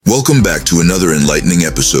Welcome back to another enlightening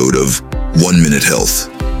episode of 1 Minute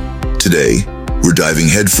Health. Today, we're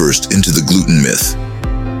diving headfirst into the gluten myth.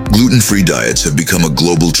 Gluten-free diets have become a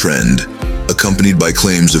global trend, accompanied by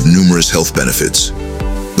claims of numerous health benefits.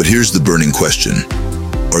 But here's the burning question: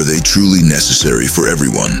 are they truly necessary for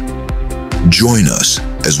everyone? Join us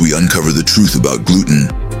as we uncover the truth about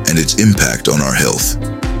gluten and its impact on our health.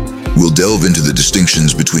 We'll delve into the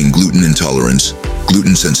distinctions between gluten intolerance,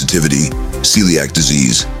 gluten sensitivity, celiac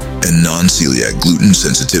disease, and non-celiac gluten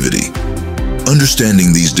sensitivity.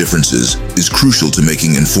 Understanding these differences is crucial to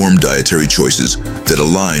making informed dietary choices that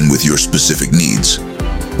align with your specific needs.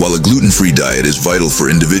 While a gluten-free diet is vital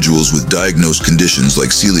for individuals with diagnosed conditions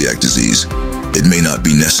like celiac disease, it may not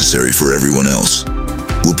be necessary for everyone else.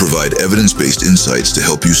 We'll provide evidence-based insights to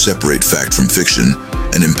help you separate fact from fiction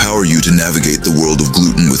and empower you to navigate the world of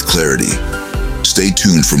gluten with clarity. Stay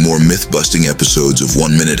tuned for more myth-busting episodes of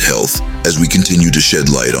 1 Minute Health as we continue to shed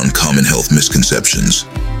light on common health misconceptions.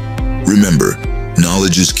 Remember,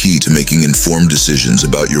 knowledge is key to making informed decisions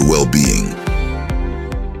about your well-being.